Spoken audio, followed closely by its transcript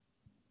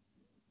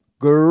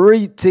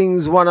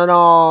Greetings, one and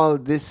all.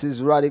 This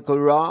is Radical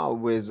Raw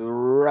with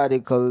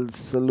Radical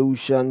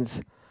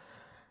Solutions.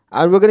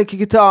 And we're going to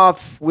kick it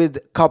off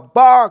with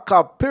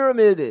Kabaka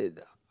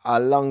Pyramid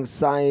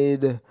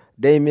alongside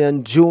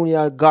Damien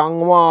Jr.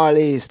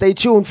 Gangwali. Stay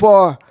tuned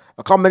for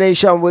a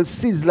combination with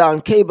Sizzla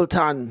and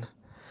Cableton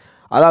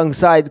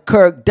alongside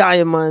Kirk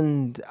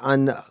Diamond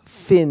and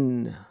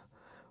Finn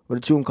with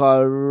a tune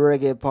called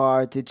Reggae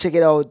Party. Check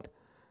it out.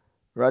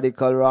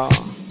 Radical Raw.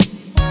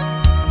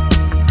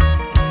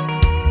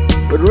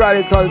 With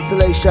Radical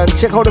Selection,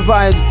 check out the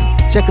vibes,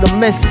 check the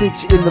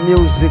message in the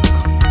music,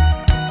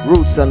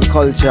 roots and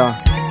culture,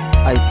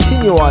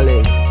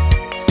 itinerary.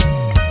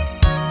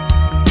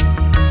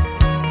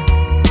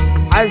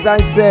 As I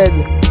said,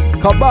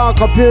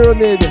 Kabaka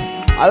Pyramid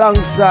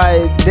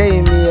alongside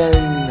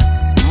Damien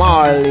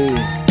Marley.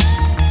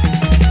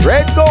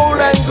 Red, gold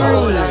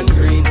and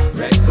green.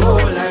 Red,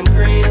 gold and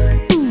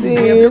green. See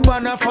the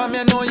banner from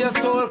you know your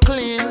soul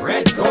clean.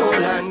 Red, gold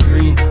and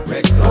green.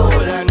 Red, gold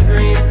and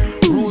green.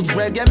 Roots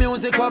reggae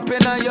music up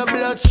in your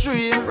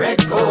bloodstream.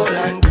 Red, gold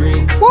and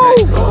green. Woo.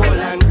 Red, gold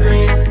and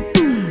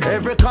green.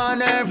 Every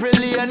corner, every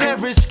lane,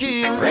 every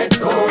scheme. Red,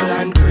 gold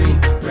and green.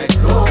 Red,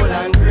 gold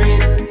and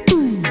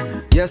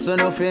green. Yes,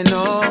 enough you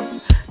know.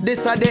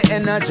 This are the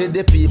energy,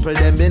 the people,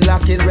 them been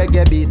locking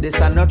reggae beat.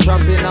 This are not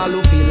trapping, all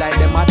who feel like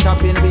them are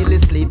tapping, really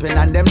sleeping,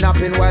 and them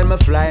napping while me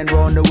flying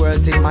round the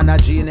world. Think man a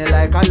genie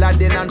like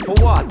Aladdin, and for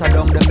water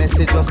down the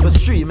message just be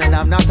streaming.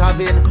 I'm not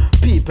having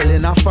people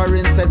in a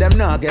foreign say them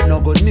not get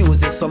no good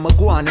music, so me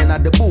go on in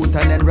at the booth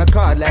and then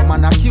record like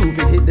man a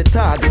Cupid. Hit the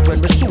target when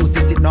me shoot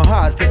it, it no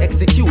hard for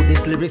execute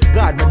this lyrics.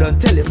 God, me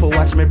don't tell it for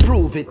watch me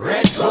prove it.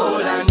 Red,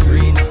 gold and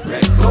green,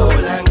 red,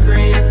 gold and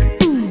green.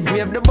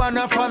 Wave the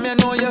banner from you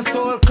know your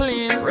soul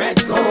clean.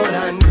 Red, gold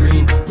and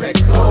green,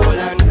 red, gold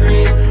and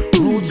green.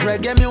 Roots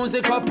reggae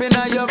music up in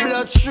your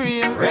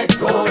bloodstream. Red,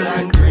 gold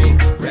and green,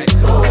 red,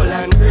 gold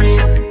and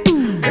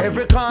green.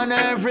 Every corner,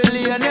 every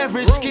lane,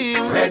 every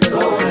scheme. Red,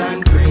 gold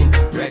and green,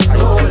 red,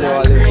 gold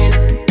and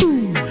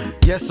green.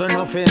 Yes or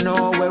nothing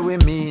know where we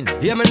mean.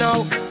 Hear me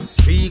now.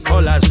 3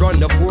 colors run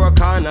the 4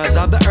 corners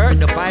of the earth,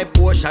 the 5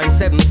 oceans,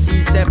 7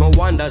 seas, 7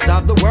 wonders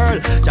of the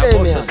world. Jah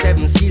bust the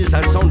 7 seals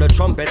and sound the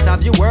trumpets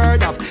of your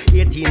word of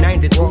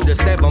 1892, the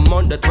 7th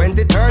month, the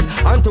 23rd.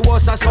 Unto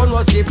us a son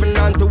was given,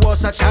 unto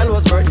us a child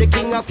was birthed. The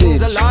King of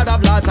Kings, the Lord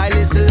of Lords, I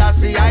listen,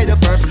 Lassie, I the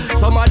first.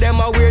 Some of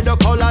them are weird the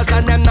colors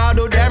and them now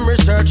do them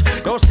research.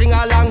 Don't sing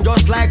along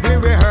just like we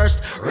rehearsed.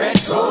 Red,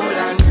 gold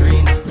and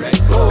green, red,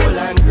 gold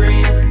and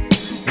green.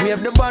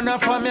 Wave the banner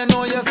from you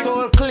know your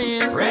soul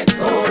clean. Red,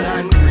 gold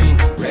and green,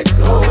 red,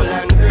 gold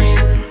and green.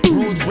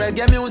 Roots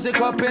reggae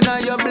music up in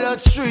your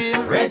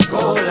bloodstream. Red,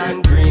 gold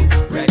and green,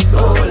 red,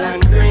 gold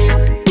and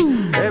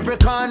green. Every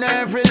corner,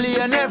 every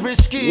lane, every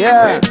scheme.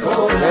 Yeah. Red,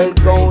 gold and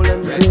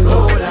green, red,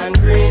 gold and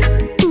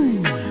green.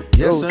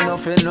 Yes,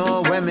 enough you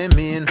know what me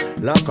mean.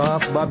 Lock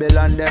off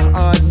Babylon, them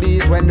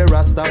heartbeat. When the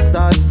Rasta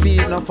start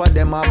speak, enough of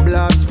them a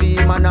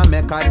blaspheme. And I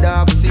make a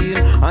dark scene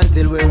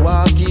until we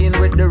walk in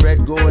with the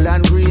red, gold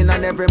and green.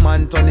 And every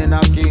man turning a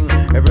king,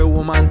 every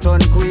woman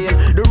turn queen.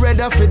 The red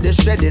for the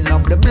shedding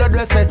up, the blood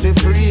will set we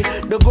free.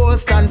 The gold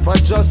stand for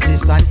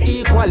justice and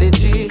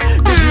equality.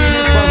 The green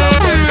is for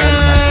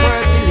abundance and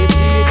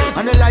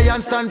fertility. And the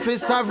lion stand for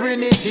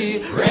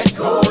sovereignty. Red,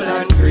 gold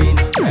and green,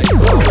 red,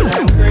 gold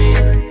and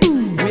green.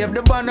 Wave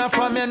the banner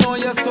from you know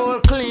your soul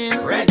clean.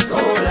 Red,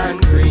 gold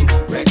and green,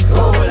 red,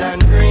 gold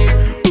and green.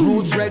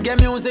 Roots reggae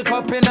music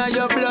up in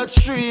your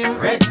bloodstream.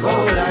 Red,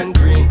 gold and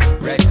green,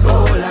 red,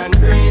 gold and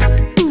green.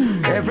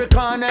 Every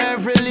corner,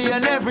 every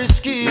lane, every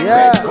scheme.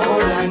 Yeah. Red,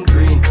 gold and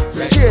green,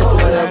 red,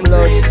 gold and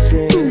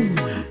green.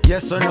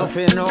 Yes or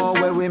nothing know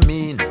where we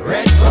mean.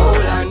 Red,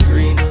 gold and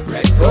green,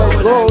 red,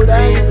 gold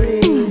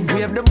and green.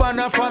 Wave the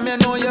banner from you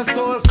know your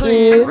soul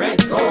clean.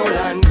 Red, gold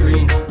and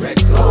green,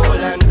 red, gold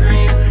and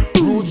green.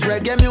 Roots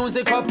reggae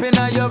music up in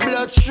your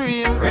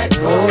bloodstream. Red,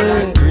 gold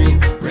and green,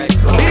 red,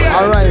 gold and green.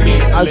 Alright,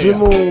 as we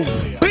move,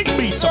 as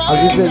we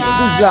said,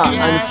 Sizzla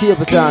and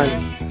Cableton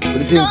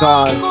with a thing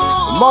called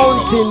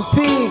Mountain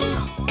Peak.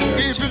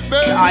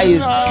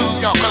 Ice.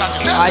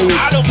 I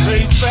don't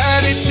face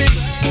vanity,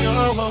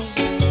 no.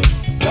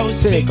 Those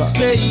things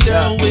fade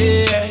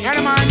away.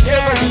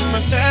 Never lose my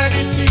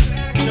sanity,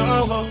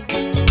 no.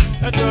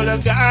 That's all I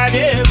got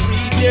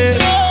every day.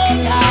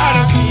 I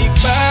don't speak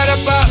bad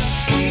about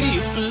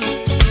people.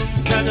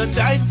 Got no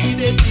time for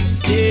the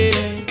things there.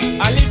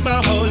 I live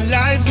my whole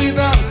life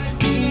without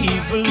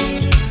evil.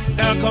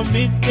 Now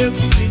commit them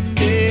sin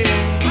there.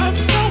 I'm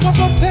so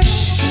above them,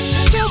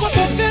 so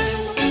above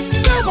them,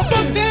 so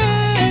above them.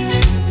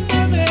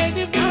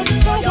 I'm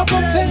so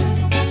above them,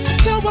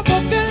 so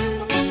above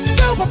them,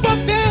 so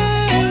above them.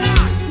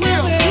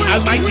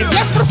 Almighty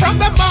bless me from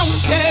the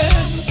mountain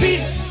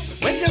peak.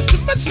 When you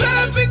see me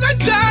striving and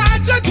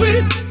charge a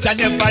tweet, Jah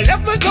never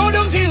left me down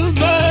the hill,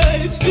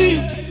 my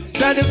steep.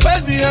 Jah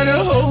defend me and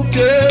I hope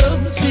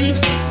them see.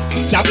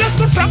 Jah bless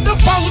me from the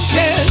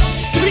fountain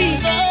stream.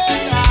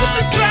 See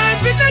me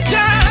striving and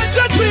charge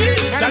a tweet,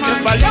 Jah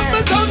never left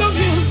me down the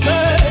hill,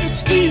 my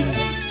steep.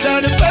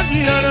 Jah defend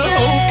me and I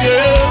hope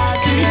them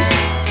see.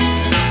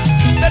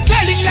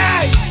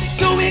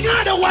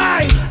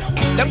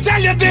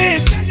 tell you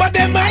this, but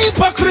them are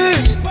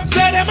hypocrite.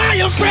 Say them are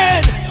your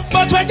friend,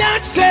 but when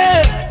that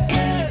say,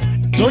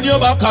 turn your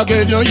back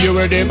again, you hear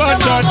where them are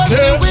chat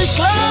say. We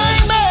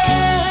climbing.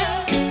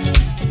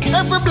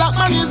 Every black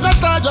man is a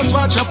star, just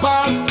watch your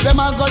part. Them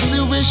a go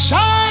see we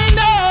shining.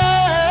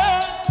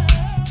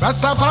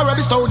 Rastafari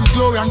bestowed his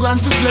glory and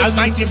grant his blessing.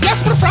 Almighty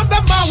bless me from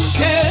the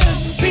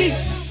mountain peak.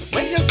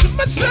 When you see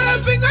me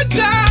serving a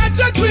judge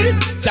a queen,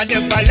 Jah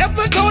never let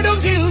me go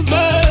downhill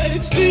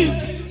but steep.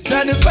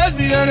 Jah defend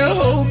me on a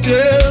hope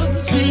them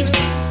seat.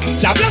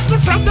 Jah bless me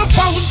from the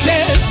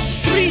fountain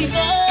street.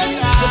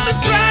 See me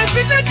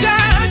striving a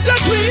judge a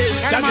queen,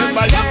 Jah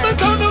never let me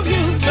go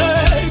downhill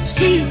but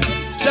steep.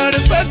 Jah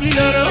defend me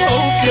on a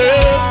hope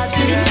them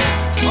seat.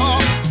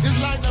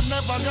 It's like them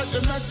never get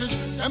the message.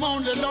 Them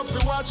only love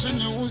to watch the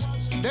news.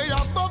 They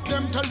above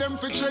them, tell them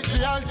to check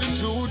the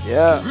altitude.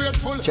 Yeah,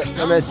 grateful, check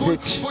the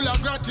message. Full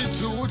of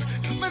gratitude.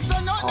 Me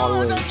say no,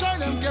 no, no, try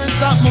them can't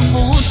stop my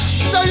food.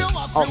 So you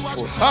have to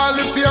watch all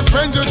the fake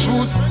friends you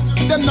choose.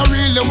 Them not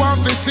really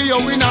want to see you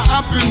in a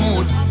happy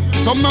mood.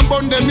 Some of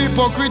them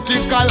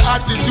hypocritical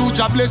attitude.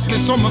 Jah bless me,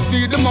 so me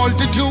feed the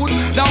multitude.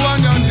 That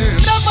one you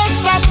need. Never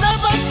stop,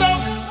 never stop.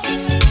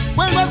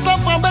 When we stop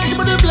and beg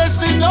me the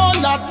blessing or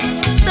not.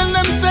 Tell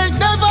them say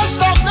never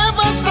stop,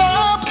 never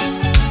stop.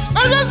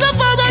 And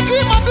Rastafari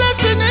keep my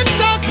blessing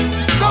intact.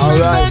 So me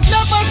say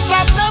never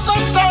stop, never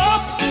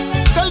stop.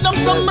 Tell them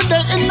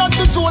someday in not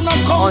the zone of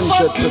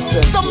comfort.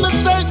 100%. So me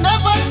say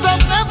never stop,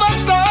 never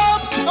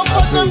stop. And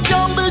for them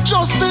can be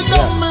trusted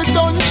and me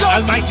done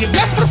job. Almighty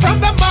bless me from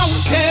the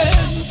mountain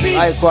peak.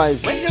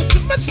 Likewise. When you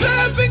see me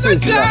serving a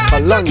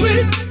judge a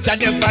queen, Jah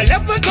never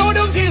let me go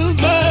downhill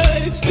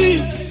but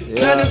steep.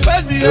 Jah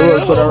defend me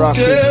on a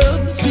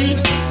hotel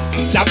seat.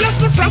 Jah bless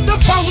me from the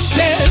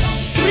fountain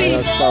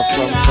street. So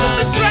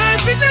me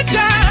striving a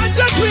judge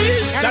a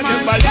queen, Jah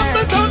never let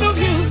me go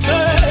downhill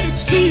but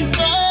steep.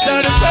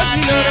 Jah defend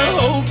me on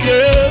a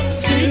hotel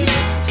seat.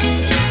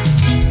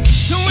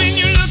 So when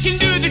you look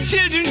into the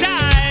children's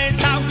eyes,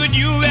 how could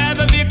you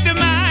ever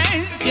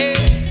victimize? Yeah.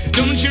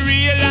 Don't you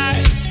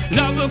realize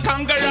love will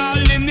conquer all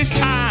in this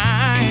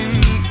time?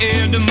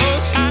 Yeah, the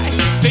Most High,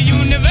 the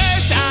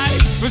universe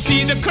eyes will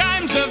see the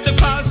crimes of the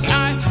past.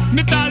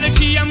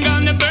 Mythology, I'm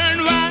gonna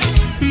burn wide.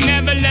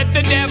 Never let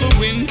the devil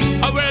win.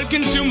 A world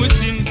consumed with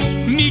sin.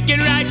 Meek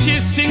and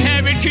righteous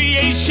inherit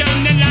creation,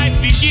 and life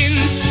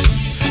begins.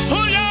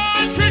 Oh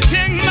Lord,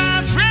 protect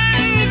my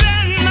friends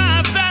and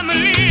my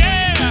family,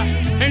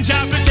 yeah. And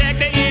Jah protect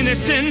the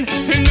innocent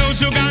and those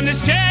who gonna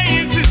stay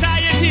in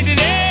society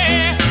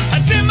today. I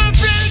say my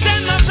friends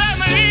and my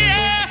family,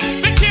 yeah.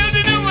 The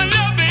children who will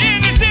love the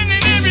innocent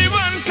and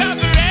everyone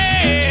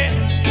suffering.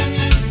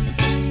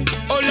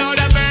 Oh Lord,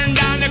 I burn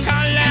down the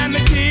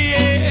calamity,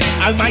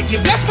 yeah. Almighty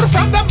bless me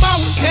from the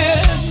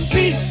mountain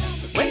peak.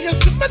 When you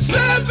see me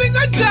serving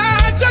a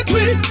judge a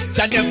queen,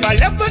 Jah never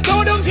let me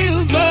go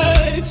downhill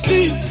but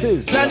steep.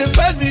 Jah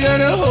defend me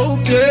on a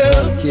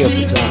hotel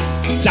seat.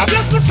 Jah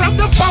bless me from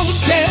the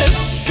fountain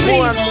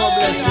street.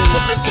 So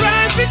me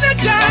striving a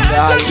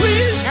judge a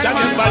queen, Jah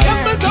never let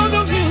me go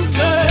downhill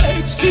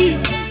but steep.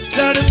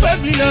 Jah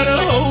defend me on a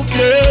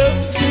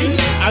hotel seat.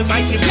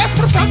 Almighty bless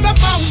me from the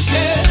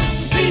mountain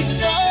peak.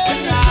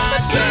 When you see me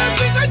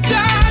serving a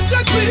judge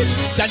a queen,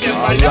 Jah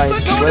never let me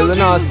go downhill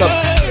but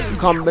steep.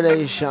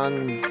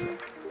 Combinations.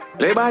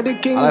 Play by the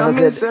king, Like I I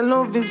miss said, a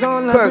love is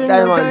all I Kirk bring,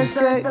 as I Diamond.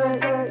 say.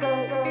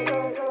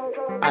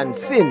 And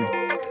Finn.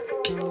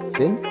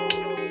 Finn?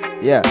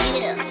 Yeah.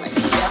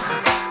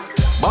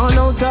 Born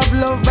out of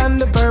love and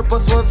the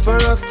purpose was for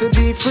us to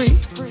be free.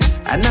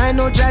 And I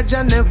know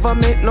Jaja never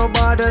make no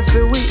borders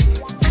for we.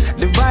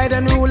 Divide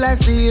and rule I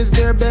see is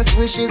their best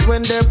wishes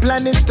when their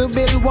plan is to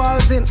build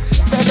walls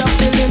instead of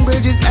building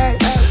bridges. Ay.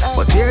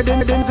 But here the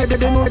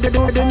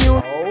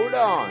new. Hold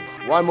on.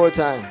 One more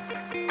time.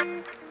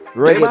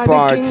 Play Reggae by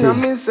the king, I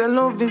party. miss a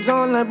love is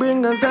all I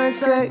bring, as I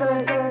say.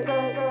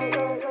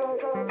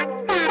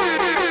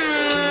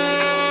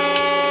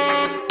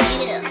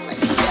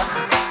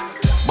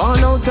 Born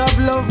out of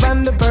love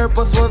and the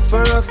purpose was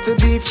for us to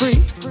be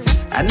free.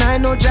 And I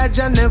know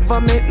Jaja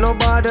never make no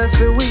borders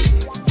for we.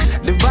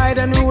 Divide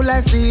and rule I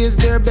see is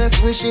their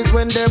best wishes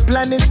when their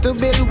plan is to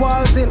build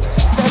walls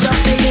instead of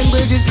building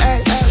bridges.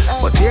 Ay.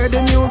 But hear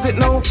the music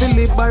now feel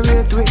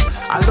liberate with.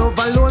 A love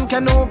alone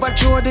can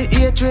overthrow the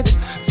hatred.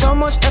 So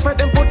much effort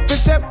them put to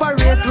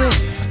separate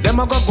with. Them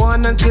a go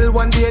on until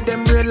one day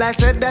them realize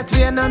that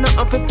we ain't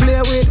nothing to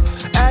play with.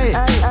 Ay.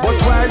 But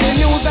while the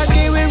news are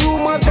giving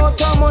rumors about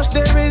how much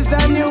there is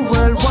a new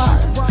world war,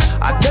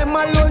 and them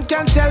alone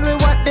can tell me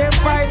what they're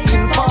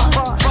fighting for.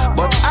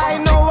 But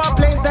I know a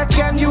place that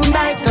can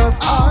unite us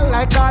all.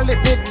 I call it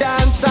the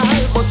dance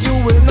hall, but you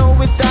will know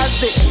it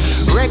as the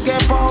reggae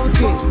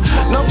party.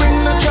 No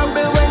bring no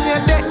trouble when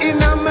you're there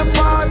in a me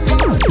party.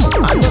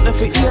 I don't know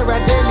if you hear a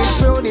Dennis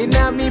Brown in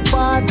a me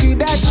party.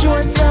 That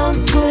sure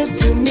sounds good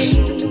to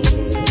me.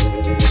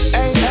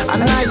 Hey,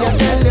 and I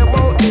tell you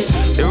about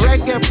the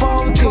reggae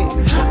party.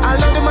 I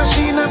love the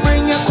machine and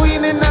bring your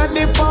queen in at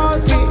the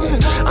party.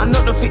 I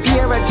don't know if you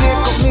hear a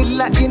Jacob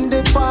Miller in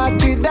the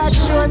party. That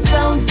sure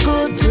sounds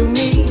good to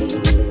me.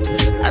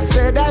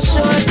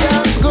 sure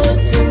sounds good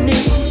to me.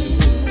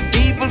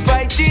 People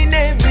fighting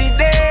every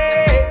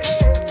day.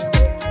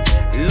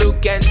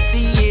 Look and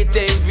see it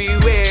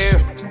everywhere.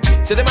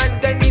 So the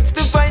mankind needs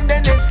to find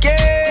an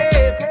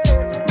escape,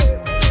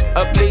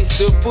 a place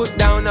to put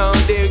down all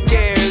their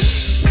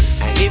cares.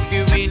 And if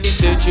you really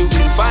search, you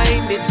will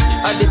find it.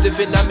 A little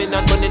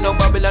phenomenon, money no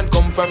Babylon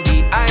come from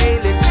the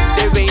island.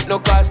 There ain't no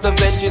cost of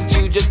vengeance,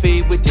 you just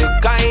pay with your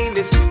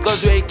kindness.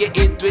 Cause reggae,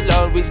 it will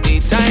always stay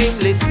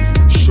timeless.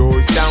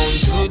 Sure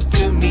sounds good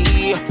to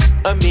me.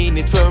 I mean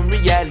it from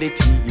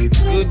reality.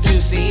 It's good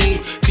to see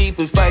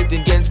people fight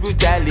against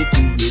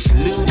brutality. It's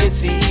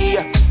lunacy,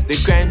 the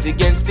crimes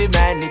against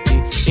humanity.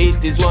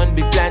 It is one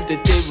big plan to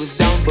tear us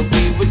down, but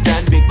we will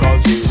stand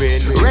because we're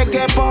in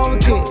reggae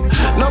party.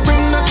 No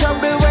bring no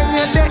trouble when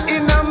you're there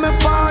in a me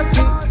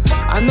party.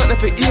 I'm not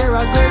if you hear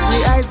a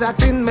Gregory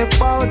Isaac in me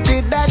party.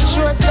 That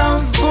sure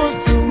sounds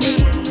good to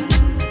me.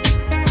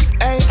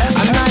 Hey,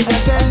 and I can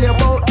tell you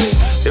about it,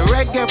 the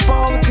reggae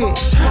party.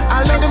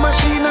 I love the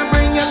machine and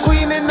bring your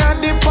queen in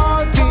at the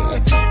party.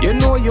 You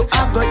know you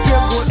have got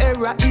your good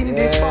era in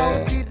the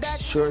party. That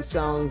sure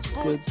sounds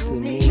good to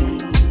me.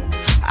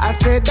 I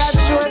said that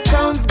sure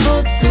sounds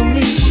good to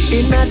me.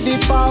 In at the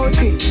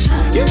party,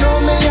 you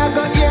know me, I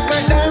got your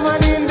Kirk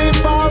Diamond in the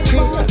party.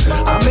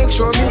 I make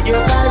sure me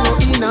your Cairo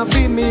in a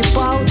me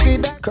party.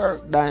 That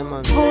Kirk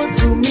Diamond good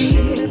to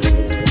me.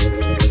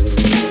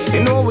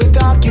 You know we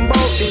talking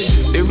about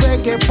the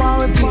reggae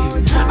party.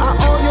 I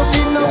owe you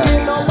feel no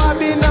pain, no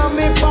Bobby, no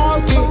me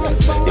party.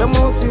 You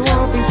must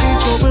want to see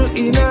trouble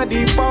in a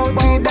the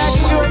party. That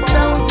sure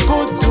sounds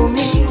good to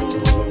me.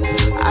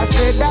 I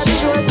said that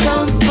sure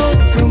sounds good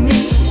to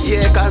me.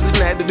 Yeah, cause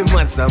when I do the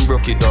maths and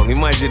broke it down,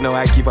 imagine now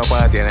I keep a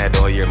party and I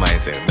don't hear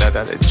myself.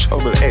 That's the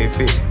trouble, hey,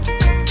 fit.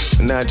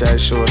 Not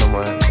just show no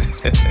man.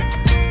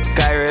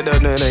 Kyrie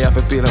don't know, you have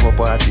to play on my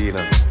party, you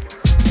know.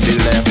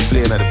 Till I have to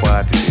play on the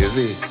party, you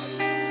see.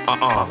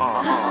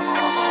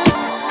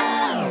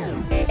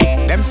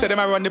 Them say them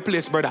I run the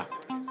place, brother.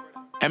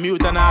 And you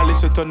and I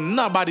listen to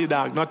nobody,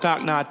 dog. No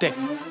talk, no tech.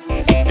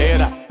 Hear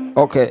that?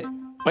 Okay.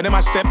 When them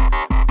a step,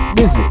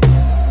 busy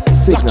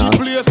signal. lucky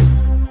place,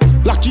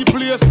 lucky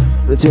place,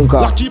 The tune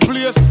called lucky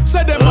place.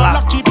 Say them a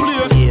lucky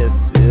place,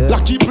 yes, yeah.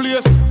 lucky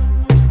place,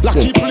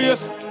 lucky Sing.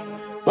 place.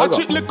 Watch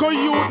it, little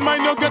youth,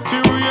 mind you get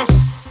serious.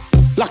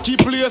 Lucky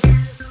place,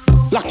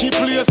 lucky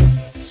place,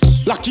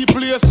 lucky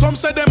place. Some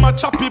say them a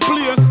choppy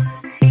place.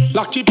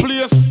 Lucky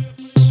place,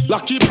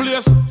 lucky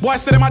place. Boy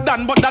say them a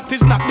done, but that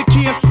is not the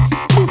case.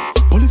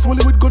 Police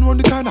only with gun round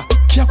the corner.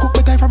 Can't cook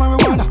better from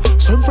marijuana.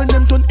 Some friend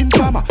them turn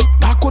informer.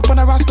 Dark out pan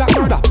a rascal like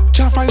murder.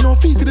 Can't find no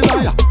fee for the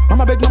liar.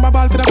 Mama beg mama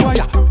ball for the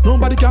choir.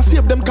 Nobody can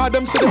save them cause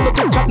them say them no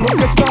take chat, no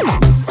get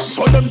starter.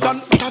 So them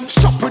done,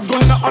 stop with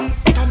gun on.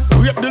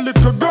 Rape the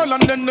little girl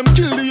and then them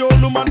kill the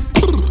old woman.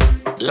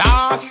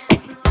 Last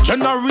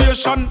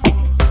generation,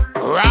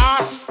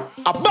 ras,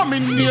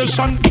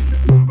 abomination.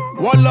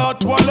 Wall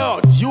out,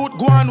 youth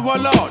go and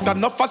wall out.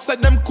 Enough I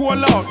said them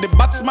call out. The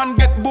batsman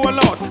get ball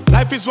out.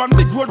 Life is one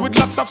big road with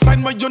lots of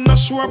sign but you're not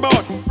sure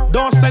about.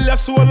 Don't sell your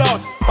soul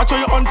out. Watch how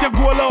you hunt your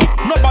goal out.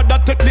 Nobody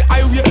take the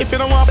highway if you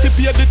don't want to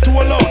pay the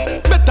toll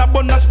out. Better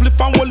burn a spliff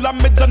and hold a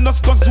meds and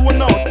just go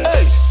zone out.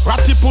 Hey,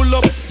 ratty pull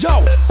up, yo,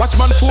 watch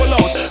man fall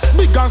out.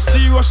 Big and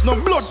serious, no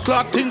blood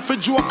clot thing for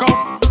joke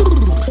out.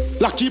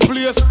 Lucky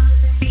place,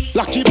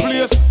 lucky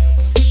place,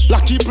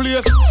 lucky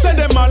place. Say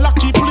them a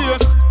lucky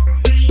place.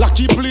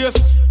 Lucky place,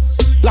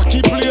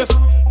 lucky place.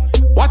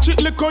 Watch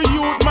it, little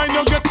youth, mind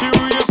you get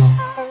serious.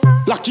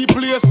 Lucky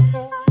place,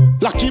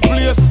 lucky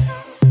place,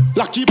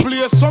 lucky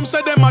place. Some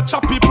say them a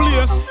choppy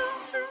place.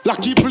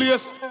 Lucky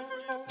place,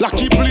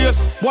 lucky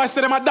place. Boy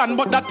say them a done,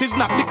 but that is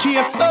not the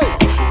case.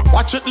 Hey.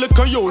 Watch it,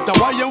 little youth.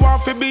 Why you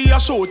want to be a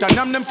shooter?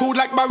 Name them food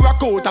like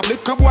barracuda.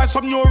 Little boy,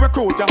 some new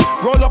recruiter.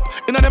 Roll up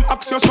in them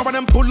Axios, some of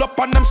them pull up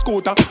on them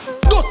scooter.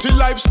 Dirty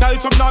lifestyle,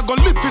 some not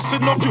gonna live this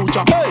in no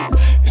future.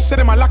 Hey, say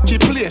them a lucky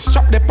place.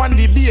 Chop the on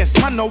the base.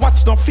 Man, no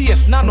watch no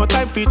face. Now no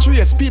time for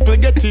trace. People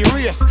get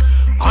erased.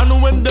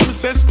 And when them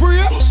say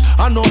spray,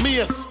 I know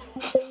mace.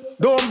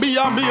 Don't be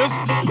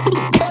amazed.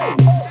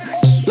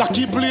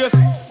 Lucky place,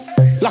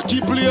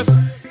 lucky place,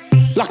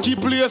 lucky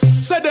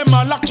place. Say them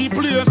a lucky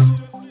place.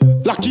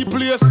 Lucky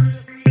place,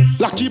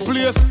 lucky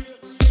place.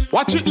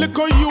 Watch it,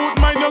 little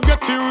youth, mind you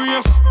get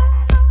serious.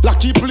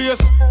 Lucky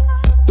place,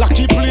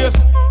 lucky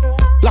place,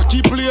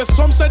 lucky place.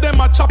 Some say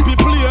them a choppy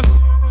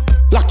place.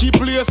 Lucky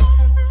place,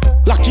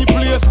 lucky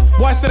place.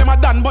 Boy say them a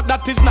done, but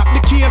that is not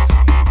the case.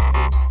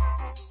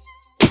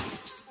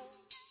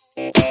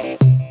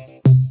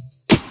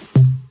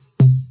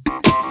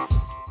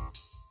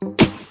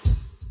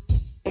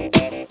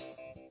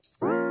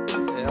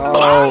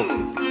 Oh,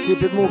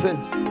 keep it moving.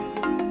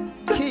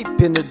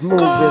 Keeping it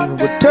moving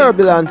with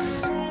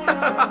turbulence.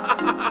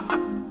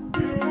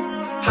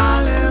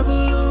 I'll never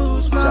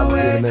lose my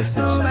way, the message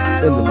no in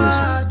matter the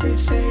what they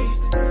say.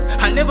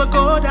 I'll never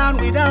go down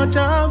without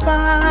a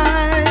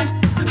fight.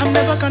 I'm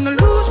never gonna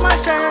lose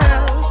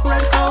myself,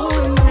 right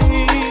going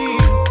free.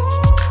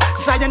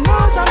 Zion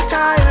knows I'm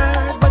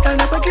tired, but I'll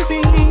never give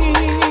in.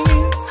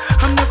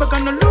 I'm never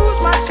gonna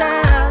lose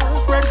myself.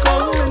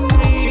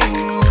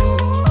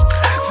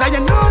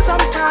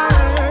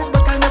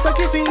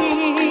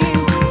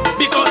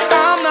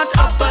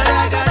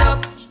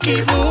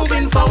 keep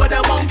moving forward,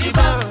 I won't give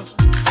up.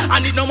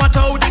 And it no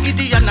matter how the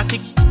giddy and a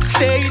kick,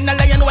 stay in the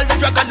lion while the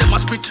dragon them a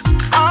spit.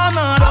 I'm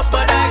not up,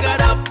 but I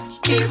got up.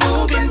 Keep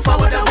moving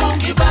forward, I won't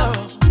give up.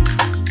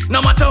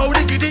 No matter how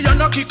the giddy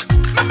and a kick,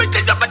 let me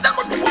tell you about that.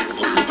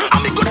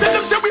 And me go tell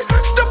them say we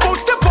step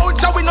out,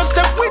 so we no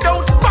step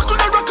without. Buckle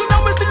the rockle,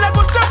 now we still a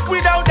go step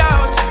without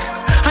doubt.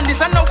 And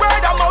this ain't no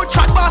word, I'm out,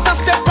 chat boss a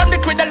step on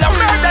the cradle and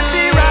murder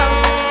she round.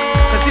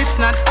 Cause it's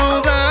not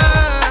over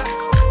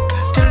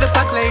till the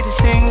fat lady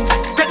sings.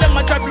 Tell them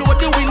I try blow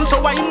the wind,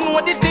 so I know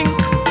the thing.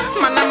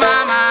 Man and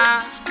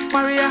mama,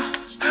 warrior,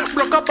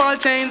 broke up all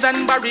chains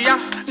and barrier.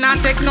 Now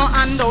take no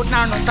handout,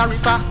 now no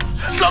sorry for.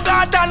 Slug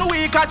out and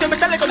weak, I tell me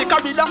tell the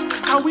corridor.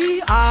 Cause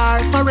we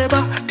are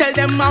forever. Tell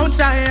them Mount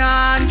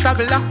Zion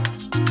traveler.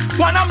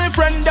 One of my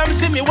friends, them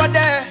see me what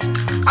there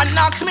and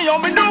ask me how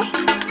me do.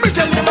 Me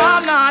tell them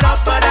I'm not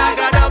up, but I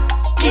got up.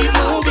 Keep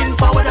moving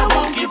forward, I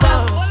won't give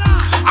up.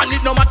 And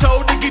it no matter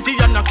how the giddy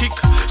and a kick,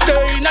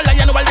 stay in a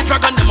lion while the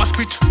dragon them a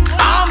spit.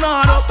 I'm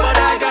not up, but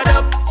I got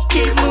up.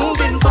 Keep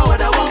moving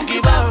forward, I won't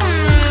give up.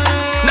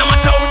 No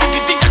matter how the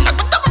giddy and a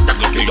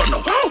giddy, you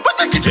know. What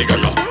the giddy, you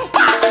know.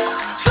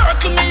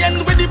 Circle me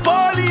in with the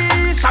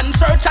police and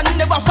search and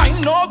never find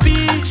no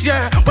peace.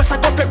 Yeah, but I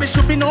don't perish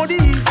you know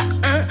these.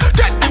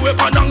 Take the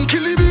weapon and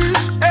kill the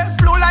beast.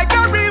 Flow like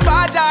a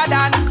river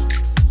Jordan.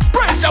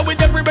 Praise her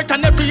with every breath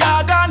and every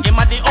organ. Him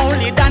are the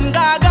only Dan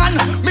Gargan.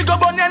 Me go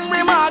burn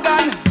Henry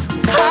Morgan.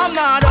 I'm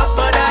not up,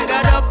 but I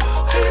got up.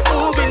 Keep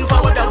moving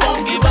forward, I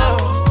won't give up.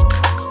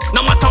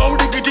 No matter how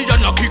the giddy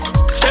and a kick,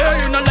 stay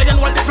in a lion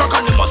while the truck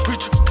and the must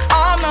spit.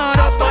 I'm not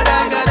up, but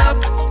I got up.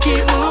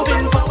 Keep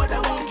moving forward, I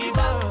won't give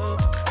up.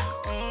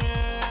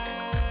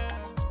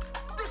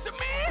 Listen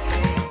me.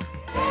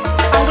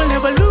 I will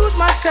never lose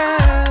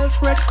myself,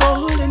 red,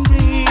 gold, and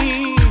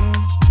green.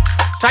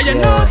 So you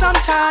know I'm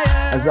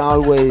tired. As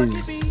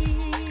always,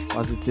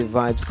 positive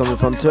vibes coming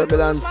from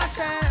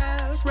Turbulence.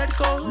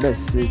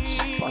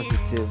 Message,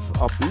 positive,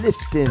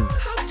 uplifting.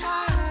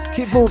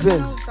 Keep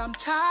moving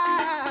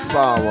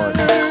forward.